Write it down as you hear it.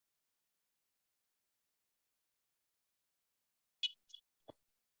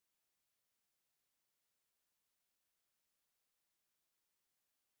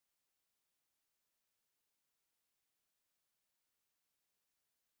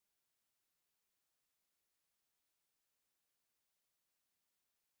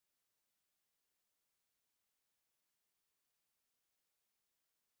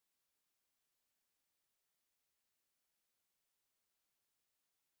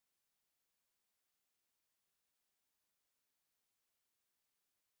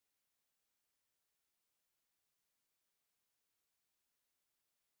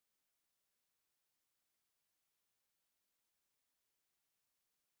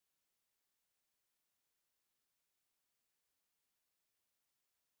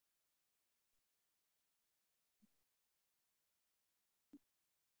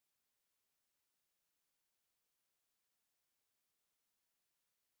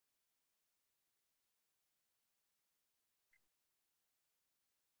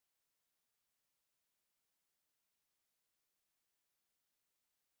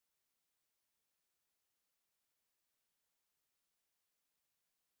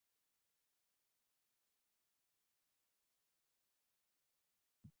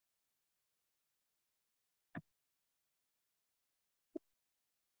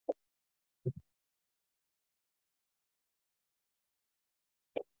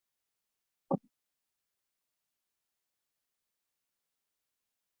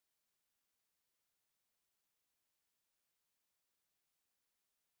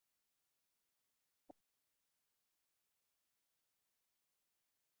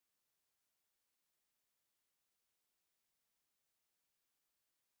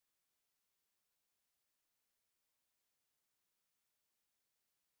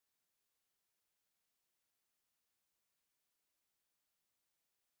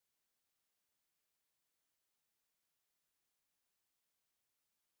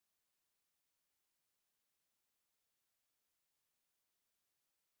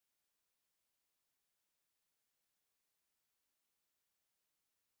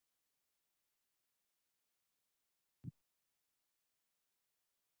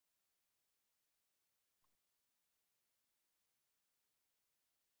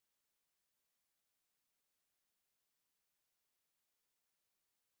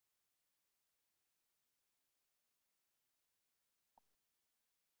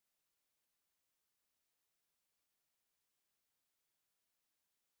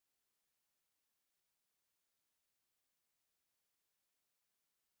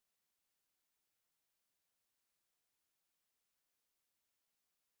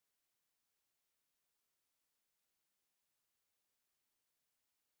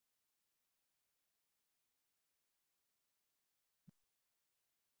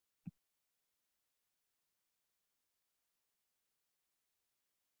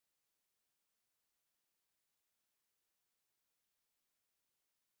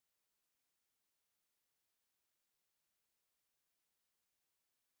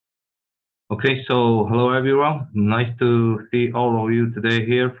Okay, so hello everyone. Nice to see all of you today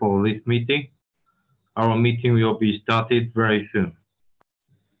here for this meeting. Our meeting will be started very soon.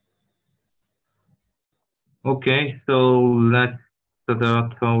 Okay, so let's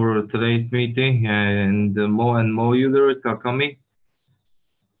start our today's meeting, and more users are coming.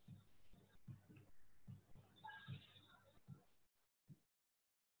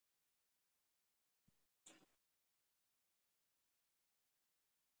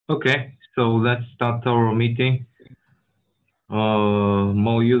 Okay, so let's start our meeting.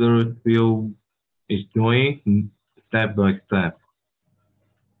 More users will is joining step by step.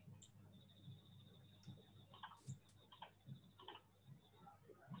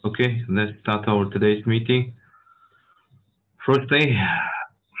 Okay, let's start our today's meeting. Firstly,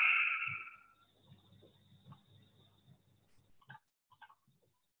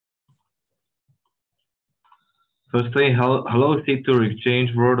 hello Shihtzu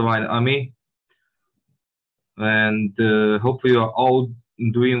Exchange Worldwide Army, and hope you are all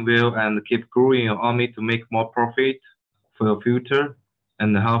doing well and keep growing your army to make more profit for your future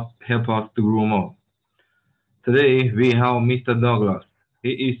and help us to grow more. Today we have Mr. Douglas.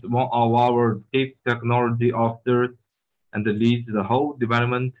 He is one of our chief technology officers and leads the whole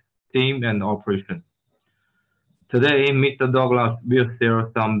development team and operation. Today, Mr. Douglas will share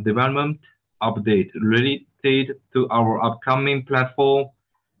some development updates related to our upcoming platform,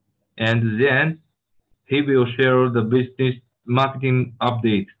 and then he will share the business marketing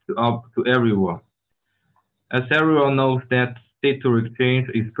updates to everyone. As everyone knows that Shihtzu Exchange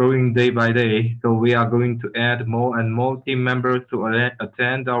is growing day by day, so we are going to add more and more team members to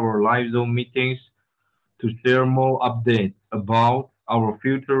attend our live Zoom meetings to share more updates about our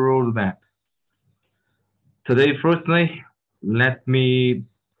future roadmap. Today, firstly, let me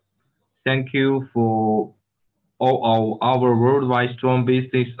thank you for all of our worldwide strong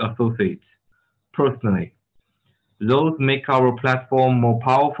business associates. Personally, those make our platform more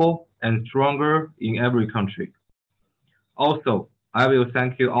powerful and stronger in every country. Also, I will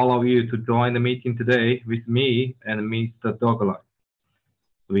thank you all of you to join the meeting today with me and Mr. Douglas.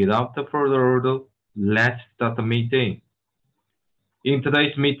 Without further ado, let's start the meeting. In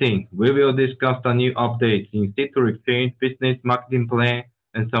today's meeting, we will discuss the new updates in Shihtzu Exchange business marketing plan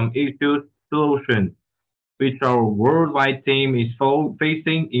and some issues solutions which our worldwide team is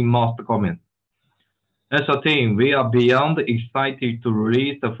facing in most comments. As a team, we are beyond excited to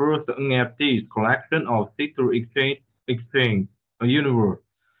release the first NFTs collection of Exchange Universe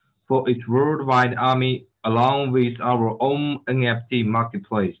for its worldwide army along with our own NFT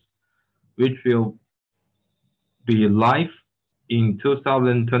marketplace, which will be live in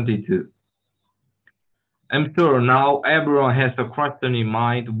 2022. I'm sure now everyone has a question in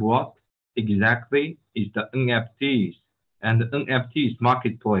mind: what exactly is the NFTs and the NFTs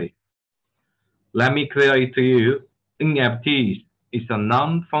marketplace? Let me clear it to you. NFTs is a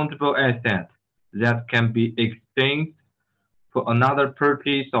non-fungible asset that can be exchanged for another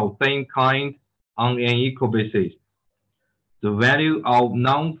purchase of same kind on an equal basis. The value of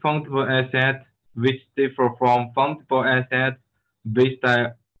non-fungible assets, which differ from fungible assets based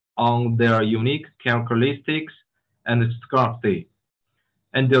on their unique characteristics and scarcity,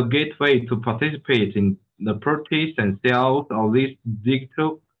 and the gateway to participate in the purchase and sales of these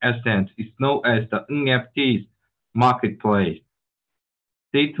digital assets is known as the NFTs marketplace.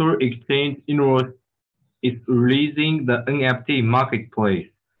 Shihtzu Exchange Universe is releasing the NFT marketplace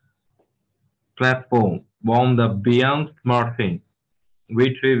platform on the Beyond Smart Chain,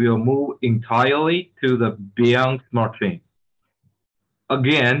 which we will move entirely to the Beyond Smart Chain.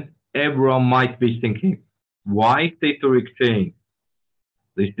 Again, everyone might be thinking, why Shihtzu Exchange?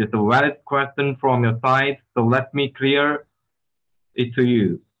 This is a valid question from your side, so let me clear it to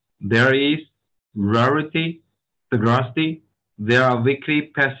you. There is rarity, scarcity, there are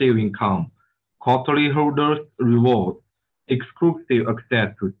weekly passive income, quarterly holders reward, exclusive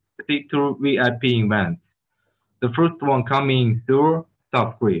access to Shihtzu VIP events. The first one coming through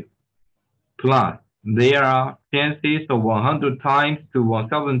subscribe. Plus, there are chances of 100 times to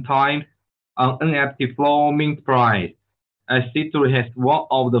 1000 times on NFT floor mint price, as Shihtzu has one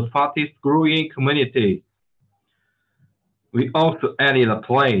of the fastest growing communities. We also added a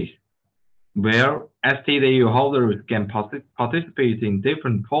place where STDU holders can participate in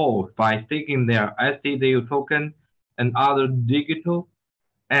different polls by staking their STDU token and other digital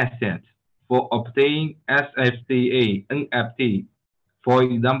assets for obtaining SFCA NFT. For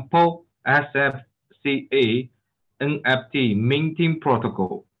example, SFCA NFT minting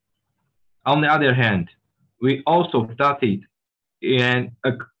protocol. On the other hand, we also started an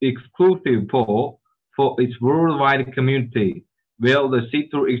exclusive poll for its worldwide community where the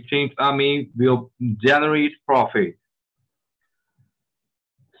Shihtzu Exchange Army will generate profit.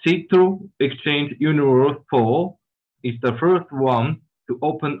 Shihtzu Exchange Universe 4 is the first one to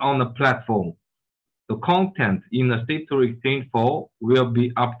open on the platform. The content in the Shihtzu Exchange 4 will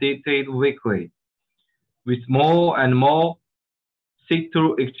be updated weekly, with more and more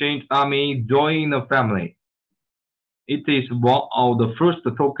Shihtzu Exchange Army joining the family. It is one of the first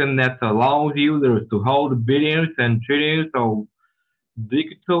tokens that allows users to hold billions and trillions of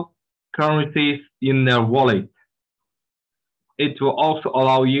digital currencies in their wallet. It will also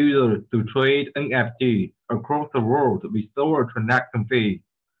allow users to trade NFTs across the world with lower transaction fees.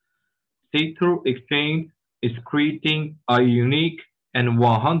 Shihtzu Exchange is creating a unique and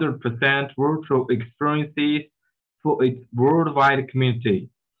 100% virtual experiences for its worldwide community.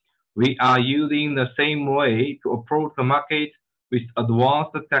 We are using the same way to approach the market with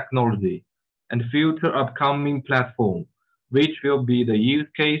advanced technology and future upcoming platform, which will be the use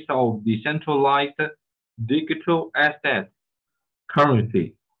case of decentralized digital asset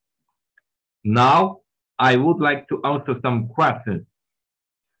currency. Now, I would like to answer some questions.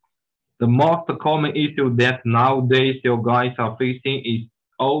 The most common issue that nowadays you guys are facing is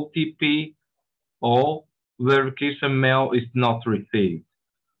OTP or verification mail is not received.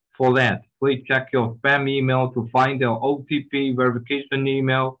 For that, please check your spam email to find the OTP verification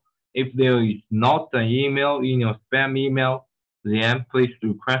email. If there is not an email in your spam email, then please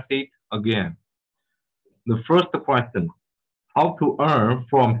request it again. The first question, how to earn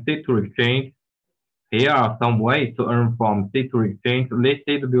from Shihtzu Exchange? Here are some ways to earn from Shihtzu Exchange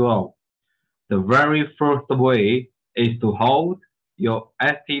listed below. The very first way is to hold your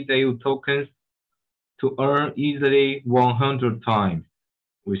STW tokens to earn easily 100 times.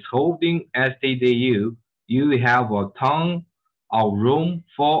 With holding STW, you have a ton of room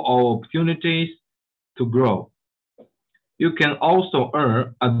for opportunities to grow. You can also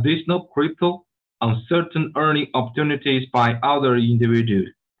earn additional crypto on certain earning opportunities by other individuals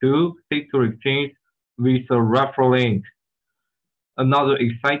through Shihtzu Exchange with a referral link. Another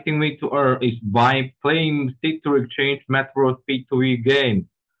exciting way to earn is by playing Shihtzu Exchange metaverse P2E game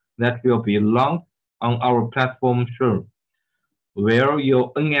that will be launched on our platform soon, where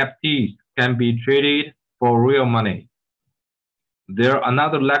your NFTs can be traded for real money. There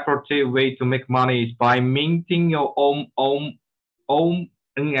another lucrative way to make money is by minting your own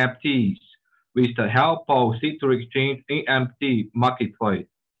NFTs with the help of Shihtzu Exchange NFT marketplace,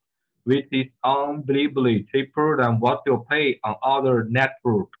 which is unbelievably cheaper than what you pay on other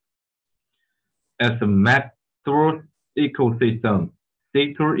networks. As a metaverse ecosystem,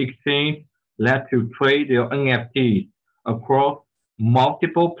 Shihtzu Exchange lets you trade your NFTs across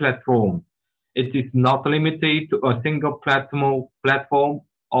multiple platforms. It is not limited to a single platform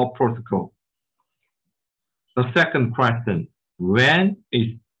or protocol. The second question, when is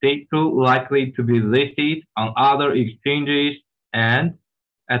Shihtzu likely to be listed on other exchanges and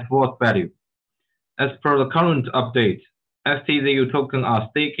at what value? As per the current update, STZU tokens are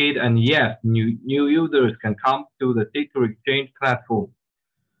staked and yes, new users can come to the Shihtzu Exchange platform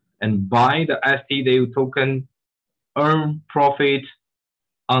and buy the STZU token, earn profit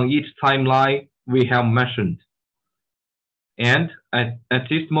on each timeline we have mentioned. And at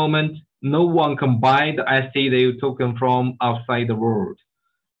this moment, no one can buy the STZU token from outside the world.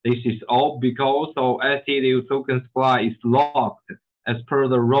 This is all because of STZU token supply is locked as per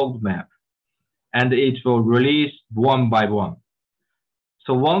the roadmap, and it will release one by one.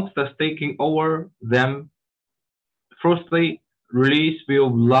 So once the staking over, then firstly, release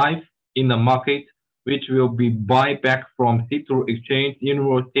will live in the market, which will be buyback from Shihtzu Exchange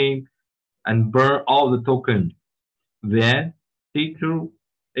Universe team and burn all the tokens. Then Shihtzu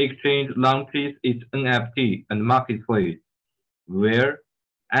Exchange launches its NFT and marketplace, where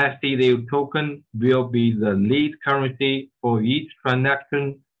STZU token will be the lead currency for each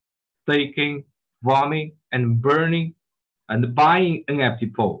transaction, staking, farming, and burning and buying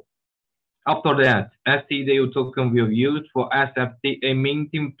NFT pool. After that, STZU token will use for SFTA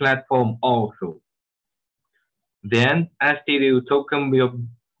minting platform also. Then STZU token will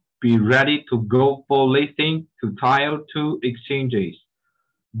be ready to go for listing to Tier 2 exchanges.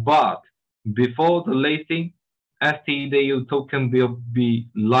 But before the listing, STZU token will be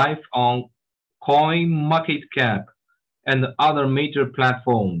live on CoinMarketCap and other major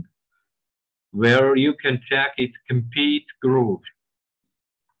platforms where you can check its compete group.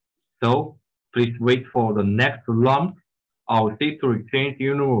 So please wait for the next launch of Shihtzu Exchange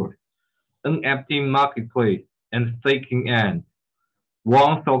Universe, NFT marketplace, and staking end.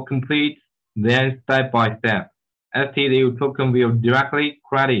 Once all complete, then step by step, STZU token will directly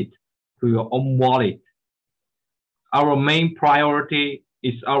credit to your own wallet. Our main priority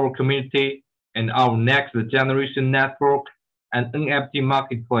is our community and our next generation network and NFT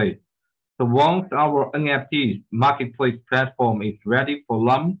marketplace. So once our NFT marketplace platform is ready for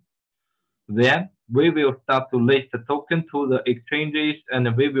launch, then we will start to list the token to the exchanges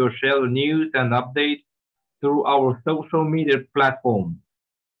and we will share the news and updates through our social media platform.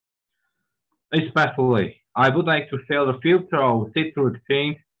 Especially, I would like to share the future of Shihtzu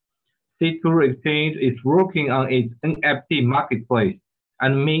Exchange. Shihtzu Exchange is working on its NFT marketplace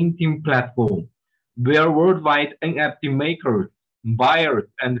and minting platform, where worldwide NFT makers, buyers,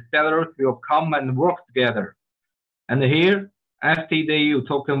 and sellers will come and work together. And here, STDU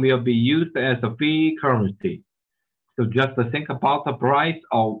token will be used as a fee currency. So just think about the price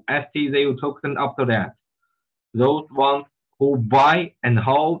of STDU token after that. Those ones who buy and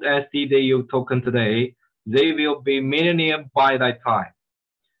hold STDU token today, they will be millionaire by that time.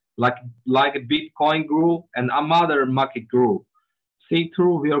 Like like Bitcoin grew and another market grew.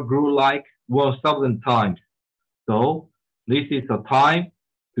 C2 will grow like 1,000 times. So this is a time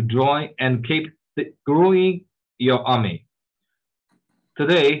to join and keep growing your army.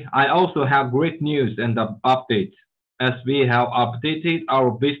 Today, I also have great news and updates as we have updated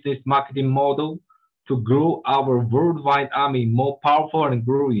our business marketing model to grow our worldwide army more powerful and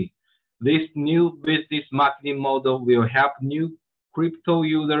growing. This new business marketing model will help new crypto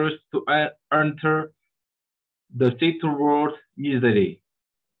users to enter the crypto world easily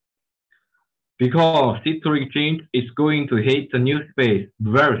because crypto exchange is going to hit the new space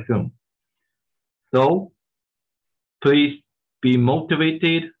very soon. So please be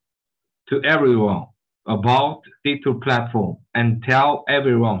motivated to everyone about crypto platform and tell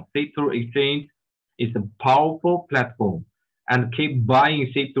everyone crypto exchange is a powerful platform and keep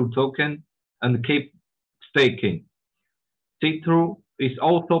buying crypto token and keep staking. Shihtzu is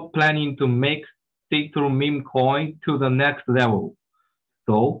also planning to make Shihtzu meme coin to the next level.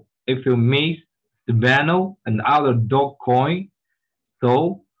 So if you miss Savannah and other dog coin,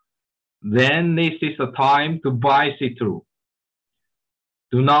 so then this is the time to buy Shihtzu.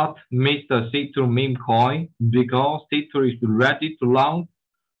 Do not miss the Shihtzu meme coin because Shihtzu is ready to launch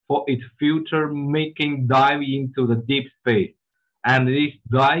for its future making dive into the deep space. And this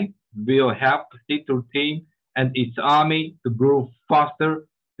dive will help Shihtzu team and its army to grow faster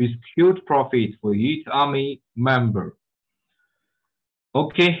with huge profits for each army member.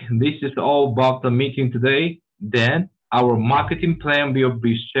 Okay, this is all about the meeting today. Then our marketing plan will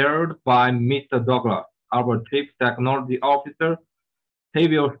be shared by Mr. Douglas, our Chief Technology Officer. He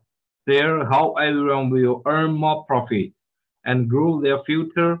will share how everyone will earn more profit and grow their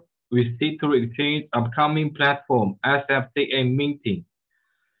future with Shihtzu Exchange upcoming platform SFTA meeting.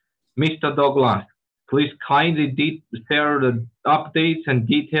 Mr. Douglas, please kindly share the updates and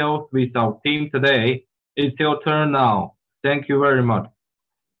details with our team today. It's your turn now. Thank you very much.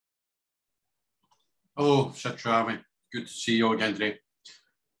 Hello, Shihtzu. Good to see you again today.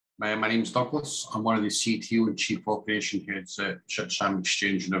 My name's Douglas. I'm one of the CTO and Chief Operation Heads at Shihtzu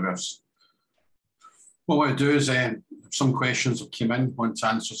Exchange Universe. What I want to do is some questions have come in. I want to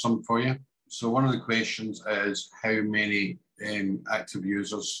answer some for you. So one of the questions is how many active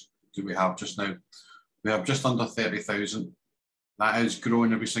users do we have just now? We have just under 30,000. That is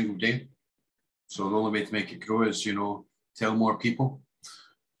growing every single day. So the only way to make it grow is, tell more people.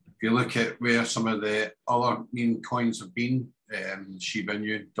 If you look at where some of the other meme coins have been, Shiba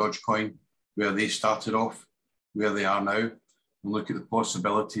Inu, Dogecoin, where they started off, where they are now, and look at the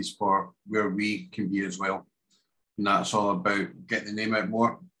possibilities for where we can be as well. And that's all about getting the name out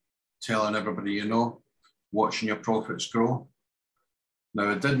more, telling everybody you know, watching your profits grow. Now,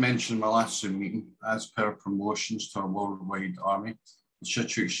 I did mention in my last Zoom meeting, as per promotions to our worldwide army, the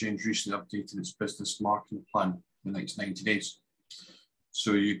Shihtzu Exchange recently updated its business marketing plan in the next 90 days.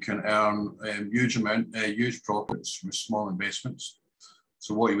 So you can earn huge profits with small investments.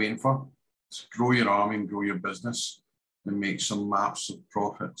 So what are you waiting for? It's grow your army and grow your business and make some massive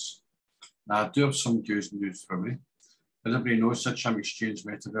profits. Now, I do have some good news for you. As everybody knows, Shihtzu Exchange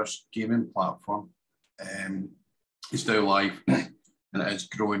Metaverse gaming platform is now live and it is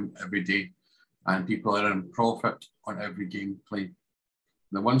growing every day. And people are in profit on every game played.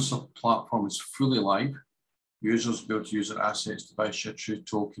 Now, once the platform is fully live, users will be able to use their assets to buy Shihtzu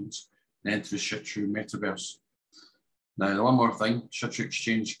tokens and enter the Shihtzu Metaverse. Now, one more thing, Shihtzu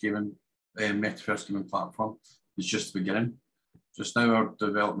Exchange Gaming Metaverse gaming platform is just the beginning. Just now, our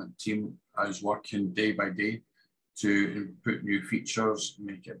development team is working day by day to input new features,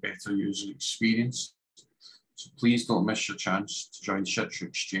 make it a better user experience. So please don't miss your chance to join Shihtzu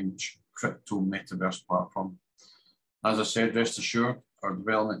Exchange Crypto Metaverse platform. As I said, rest assured, our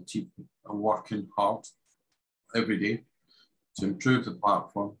development team are working hard every day to improve the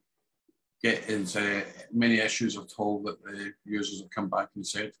platform, get as many issues of toll that the users have come back and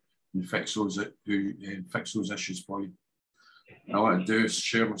said, and fix those issues for you. And what I want to do is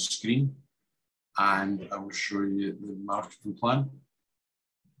share my screen, and I will show you the marketing plan.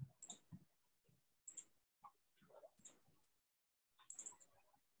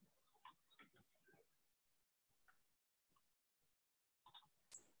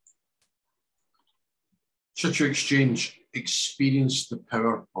 Shihtzu Exchange experienced the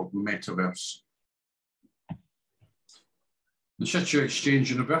power of metaverse. The Shihtzu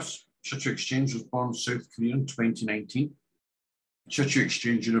Exchange universe. Shihtzu Exchange was born in South Korea in 2019. Shihtzu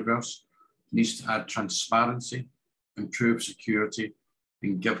Exchange universe needs to add transparency, improve security,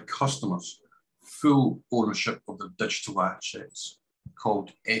 and give customers full ownership of their digital assets,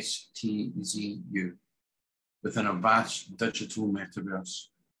 called STZU, within a vast digital metaverse,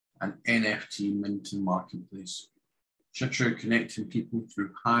 an NFT minting marketplace. Shihtzu connecting people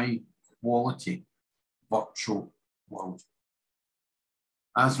through high quality virtual world.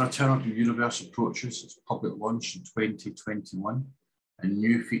 As the return of the universe approaches its public launch in 2021, and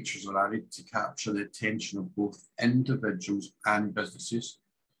new features are added to capture the attention of both individuals and businesses,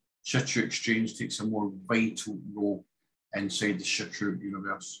 Shihtzu Exchange takes a more vital role inside the Shihtzu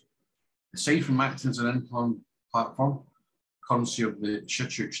universe. Aside from acting as an income platform, currency of the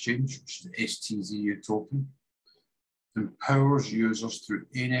Shihtzu Exchange, which is the STZU token, empowers users through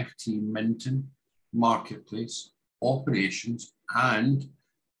NFT minting, marketplace, operations, and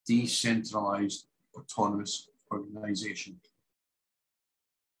decentralized autonomous organization.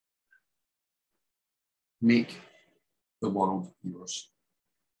 Make the world yours.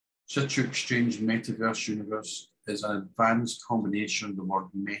 Shihtzu Exchange Metaverse Universe is an advanced combination of the word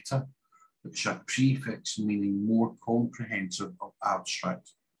meta, which is a prefix meaning more comprehensive or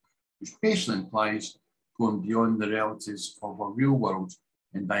abstract, which basically implies going beyond the realities of a real world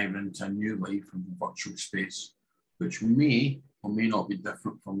and diving into a new life in the virtual space, which may or may not be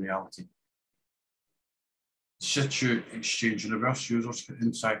different from reality. Shihtzu Exchange Universe users can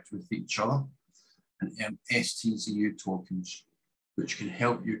interact with each other and earn STZU tokens, which can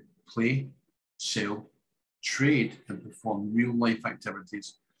help you play, sell, trade, and perform real-life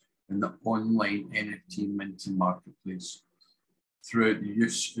activities in the online NFT minting marketplace. Throughout the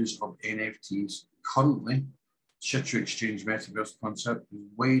uses of NFTs, currently, Shihtzu Exchange Metaverse concept is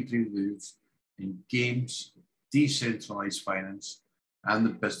widely used in games, decentralized finance, and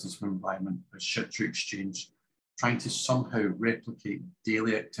the business environment as Shihtzu Exchange trying to somehow replicate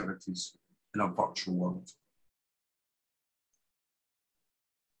daily activities in a virtual world.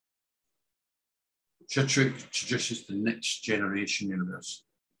 Shihtzu introduces the next generation universe.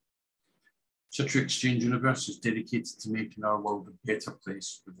 Shihtzu Exchange Universe is dedicated to making our world a better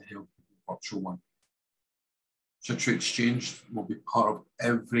place with the help of the virtual one. Shihtzu Exchange will be part of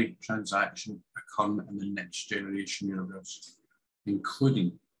every transaction occurring in the next generation universe,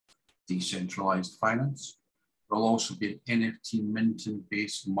 including decentralized finance. There will also be an NFT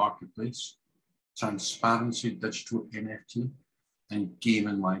minting-based marketplace, transparency digital NFT, and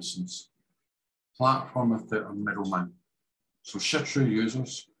gaming license. Platform without a middleman. So Shihtzu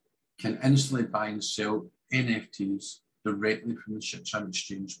users can instantly buy and sell NFTs directly from the Shihtzu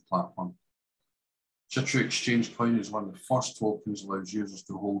Exchange platform. Shihtzu Exchange Coin is one of the first tokens that allows users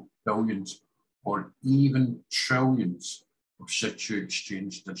to hold billions or even trillions of Shihtzu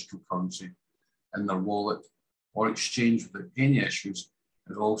Exchange digital currency in their wallet or exchange without any issues.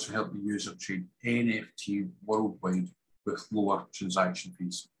 It will also help the user trade NFT worldwide with lower transaction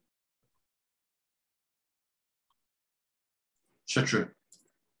fees. Shihtzu,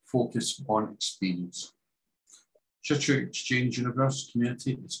 focus on experience. Shihtzu Exchange Universe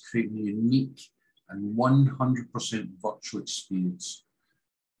community is creating a unique and 100% virtual experience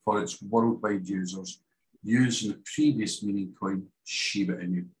for its worldwide users using the previous meme coin Shiba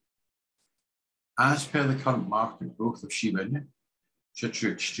Inu. As per the current market growth of Shiba Inu,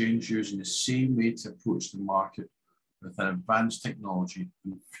 Shihtzu Exchange using the same way to approach the market with an advanced technology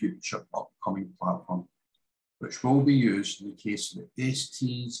and future upcoming platform, which will be used in the case of the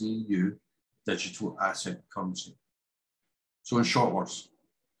STZU digital asset currency. So in short words,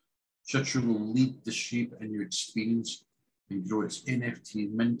 Shihtzu will lead the Shiba Inu experience and grow its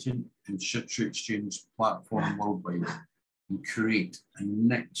NFT minting and Shihtzu Exchange platform worldwide and create a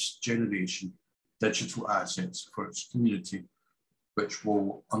next generation digital assets for its community, which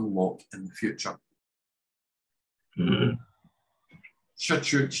will unlock in the future.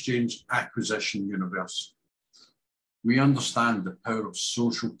 Shihtzu Exchange Acquisition Universe. We understand the power of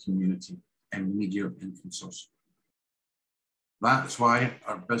social community and media influencers. That's why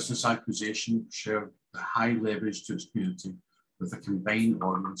our business acquisition share the high leverage to its community with a combined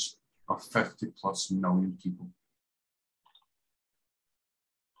audience of 50+ million people.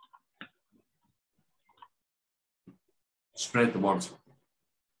 Spread the word.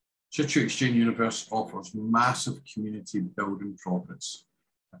 Shihtzu Exchange Universe offers massive community building profits,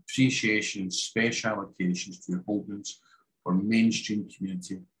 appreciation and special allocations to your holdings for mainstream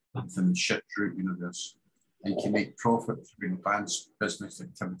community within the Shihtzu universe, and can make profit through advanced business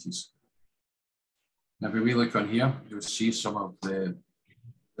activities. Now, if we look on here, you'll see some of the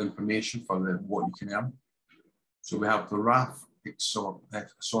information for what you can earn. So we have the RAF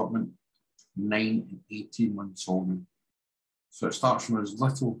assortment, 9 and 18 months holding. So it starts from as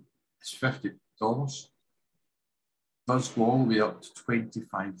little as $50, does go all the way up to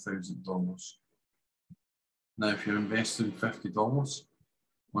 $25,000. Now, if you're investing $50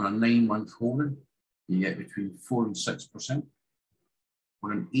 on a 9-month holding, you get between 4 and 6%.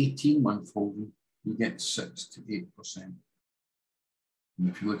 On an 18-month holding, you get 6 to 8%. And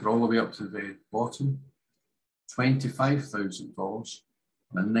if you look all the way up to the bottom, $25,000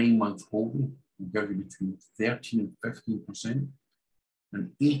 on a 9-month holding will give you between 13 and 15%.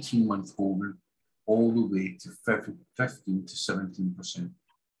 An 18-month holding all the way to 15 to 17%.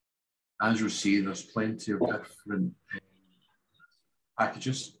 As you'll see, there's plenty of different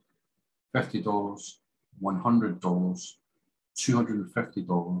packages: $50, $100,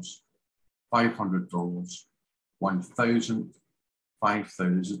 $250, $500, $1,000,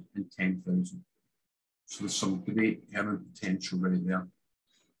 $5,000, and $10,000. So there's some great earning potential right there.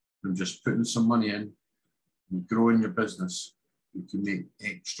 From just putting some money in and growing your business, you can make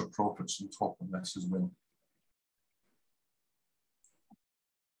extra profits on top of this as well.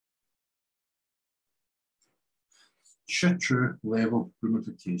 Shihtzu level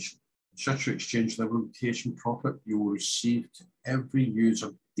gamification. Shihtzu Exchange level gamification profit you will receive to every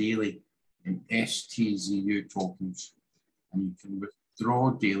user daily in STZU tokens, and you can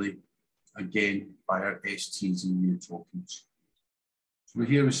withdraw daily again via STZU tokens. So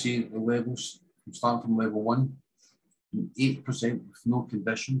here we see the levels. We start from level 1, 8% with no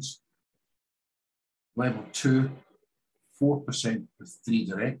conditions. Level 2, 4% with 3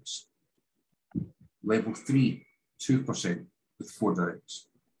 directs. Level 3, 2% with 4 directs.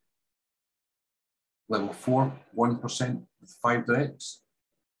 Level 4, 1% with 5 directs.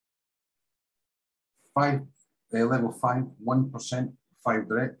 Level 5, 1% with 5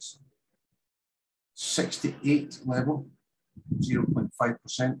 directs. 68 level, 0.5%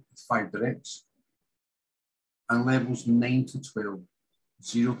 with 5 directs. And levels 9 to 12,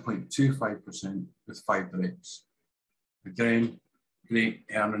 0.25% with 5 directs. Again, great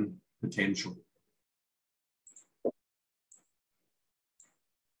earning potential.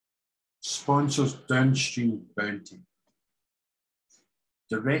 Sponsors downstream bounty.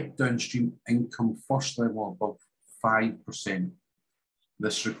 Direct downstream income first level above 5%.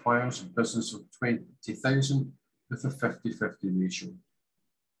 This requires a business of 20,000 with a 50-50 ratio.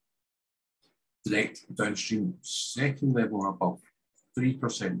 Direct downstream second level or above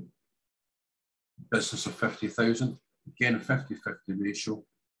 3%. Business of 50,000, again a 50-50 ratio,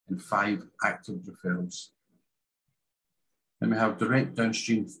 and 5 active referrals. Then we have direct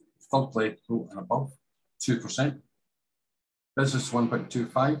downstream third level and above, 2%. Business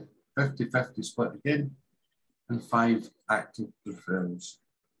 1.25, 50-50 split again, and 5 active referrals.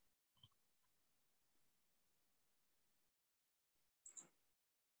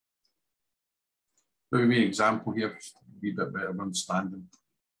 Let me give you an example here, just to be a bit better understanding.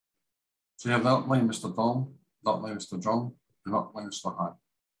 So you have the upline Mr. Dom, the upline Mr. John, and upline Mr. Hart.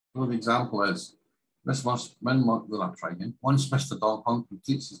 So the example is, once Mr. Dom Hung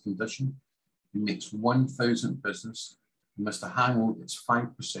completes his condition, he makes 1,000 business, and Mr. Hang gets 5%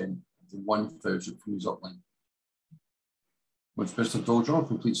 of the 1,000 from his upline. Once Mr. Dojo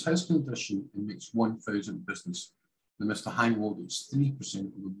completes his condition and makes 1,000 business, then Mr. Hang gets 3%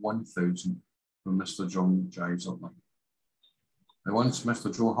 of the 1,000 from Mr. John Jive's upline. Now, once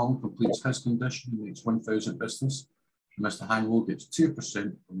Mr. Joe Hung completes his condition and makes 1,000 business, Mr. Hangwell gets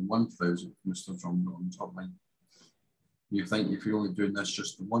 2% from 1,000 from Mr. John John's upline. You think if you're only doing this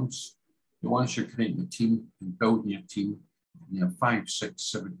just once, but once you're creating a team and building your team, and you have 5, 6,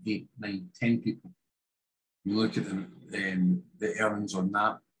 7, 8, 9, 10 people, you look at the earnings on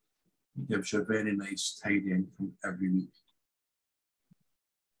that, it gives you a very nice tidy income every week.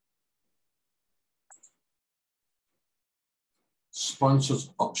 Sponsors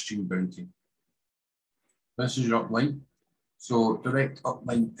upstream bounty. This is your upline. So direct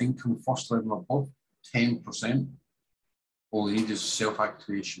upline income first level above, 10%. All you need is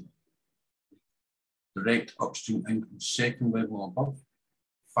self-activation. Direct upstream income second level above,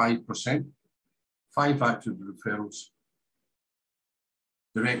 5%. 5 active referrals,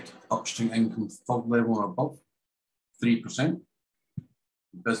 direct upstream income third level or above, 3%,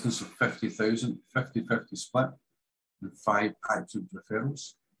 business of 50,000, 50-50 split, and 5 active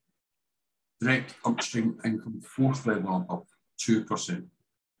referrals, direct upstream income fourth level or above, 2%,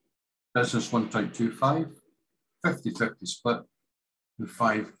 business 1.25, 50-50 split, and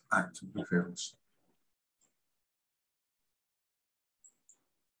 5 active referrals.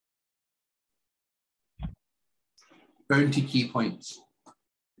 Bounty key points.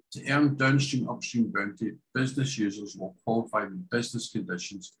 To earn downstream upstream bounty, business users will qualify with business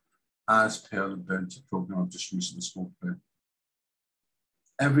conditions as per the bounty program I've just recently spoke about.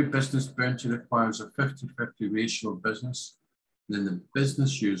 Every business bounty requires a 50-50 ratio of business, and then the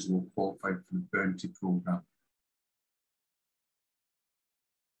business user will qualify for the bounty program.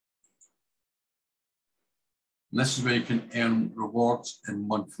 And this is where you can earn rewards and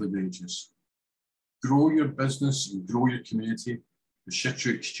monthly wages. Grow your business and grow your community, the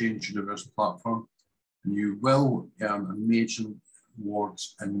Shihtzu Exchange Universe platform, and you will earn amazing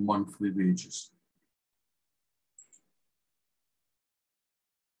rewards and monthly wages.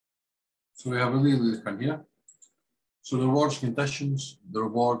 So we have a little look in here. So the rewards conditions, the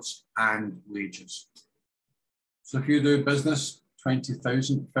rewards and wages. So if you do business,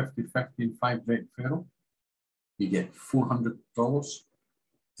 20,000, 50-50 and 5 direct referral, you get $400.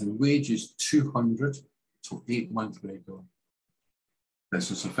 And wages 200 to 8 month regular.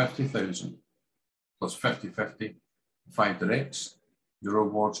 Business of 50,000 plus 50-50, 5 directs, your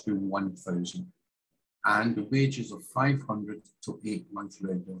rewards be 1,000. And the wages of 500 to 8 month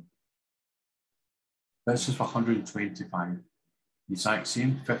regular. Business for 125. Exact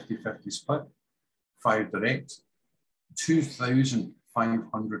same 50-50 split, 5 direct,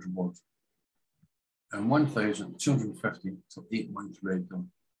 2,500 reward, and 1,250 to 8 month regular.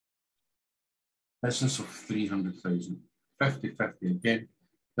 Business of 300,000, 50-50 again,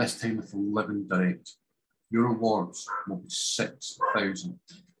 this time with 11 direct. Your rewards will be 6,000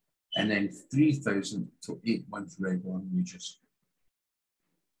 and then 3,000 to 8 month regular wages.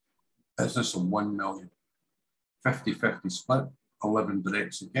 Business of 1 million, 50-50 split, 11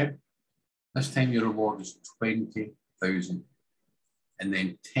 directs again. This time your reward is 20,000 and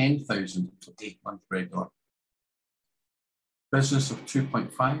then 10,000 to 8 month regular. Business of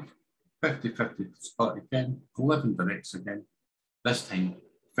 2.5, 50-50 split again, 11 directs again, this time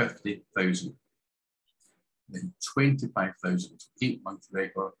 50,000. Then 25,000 to 8 month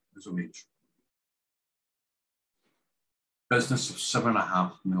regular as a wage. Business of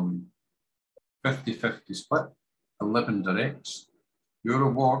 7.5 million, 50-50 split, 11 directs, your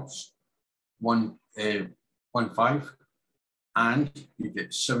rewards 1.5, and you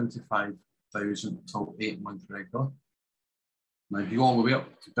get 75,000 till 8 month regular. Now, if you go all the way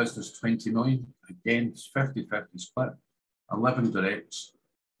up to business 20 million, again, it's 50-50 split, 11 directs,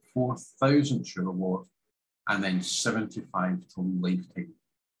 4,000 your reward, and then 75 till lifetime.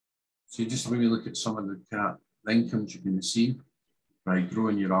 So you just really look at some of the kind of incomes you can receive by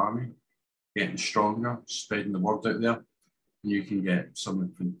growing your army, getting stronger, spreading the word out there, and you can get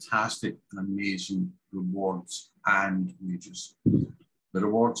some fantastic and amazing rewards and wages. The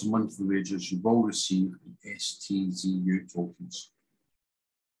rewards and monthly wages you will receive in STZU tokens.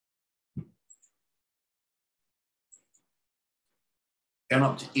 Earn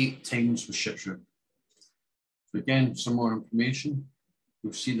up to 8 times with Shihtzu. So again, some more information.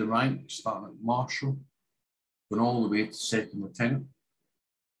 You'll see the rank starting at Marshal, going all the way to Second Lieutenant.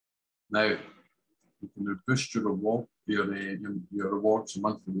 Now, you can boost your reward, your rewards and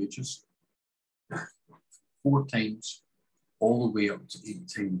monthly wages 4 times, all the way up to 8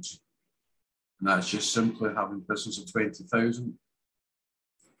 times. And that's just simply having business of 20,000,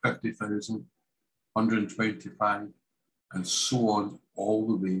 50,000, 125, and so on, all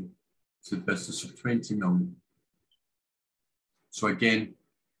the way to the business of 20 million. So again,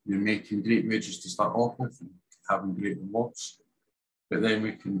 you're making great wages to start off with and having great rewards, but then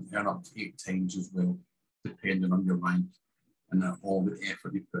we can earn up to 8 times as well, depending on your rank and all the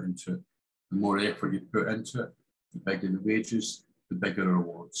effort you put into it. The more effort you put into it, the bigger the wages, the bigger the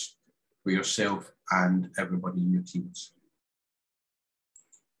rewards for yourself and everybody in your teams.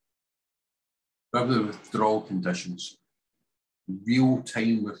 We have the withdrawal conditions.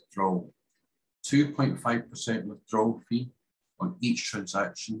 Real-time withdrawal. 2.5% withdrawal fee on each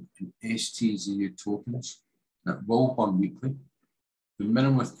transaction in STZU tokens that will burn weekly. The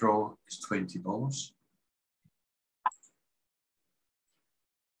minimum withdrawal is $20.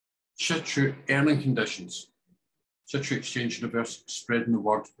 Shihtzu earning conditions. Shihtzu Exchange Universe spreading the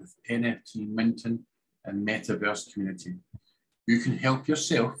word with NFT minting and metaverse community. You can help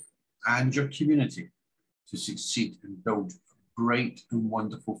yourself and your community to succeed and build a bright and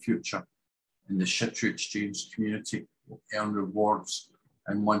wonderful future in the Shihtzu Exchange community will earn rewards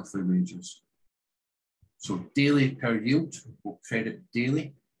and monthly wages. So daily per yield will credit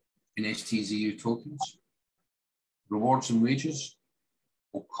daily in STZU tokens. Rewards and wages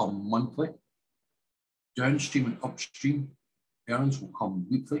will come monthly. Downstream and upstream earnings will come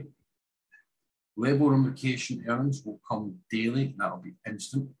weekly. Level replication earnings will come daily, and that'll be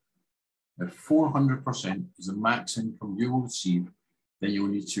instant. If 400% is the max income you will receive, then you'll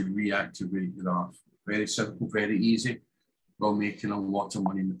need to reactivate your ARF. Very simple, very easy, while making a lot of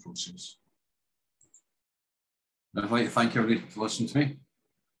money in the process. I'd like to thank everybody for listening to me.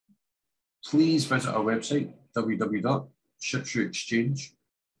 Please visit our website, www.Shihtzu Exchange.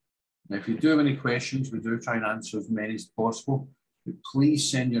 Now, if you do have any questions, we do try and answer as many as possible. But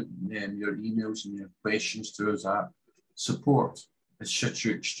please send your emails and your questions to us at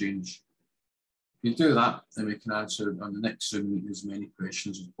support@Shihtzu Exchange. If you do that, then we can answer on the next Zoom meeting as many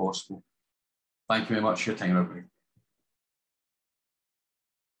questions as possible. Thank you very much for your time, everybody.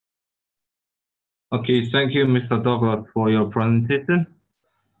 Okay, thank you, Mr. Douglas, for your presentation.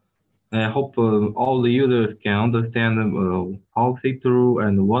 I hope all the users can understand how see through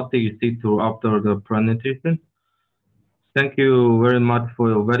and what they see through after the presentation. Thank you very much for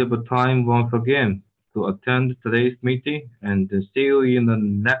your valuable time once again to attend today's meeting, and see you in the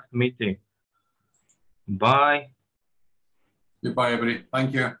next meeting. Bye. Goodbye, everybody.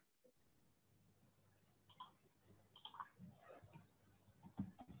 Thank you.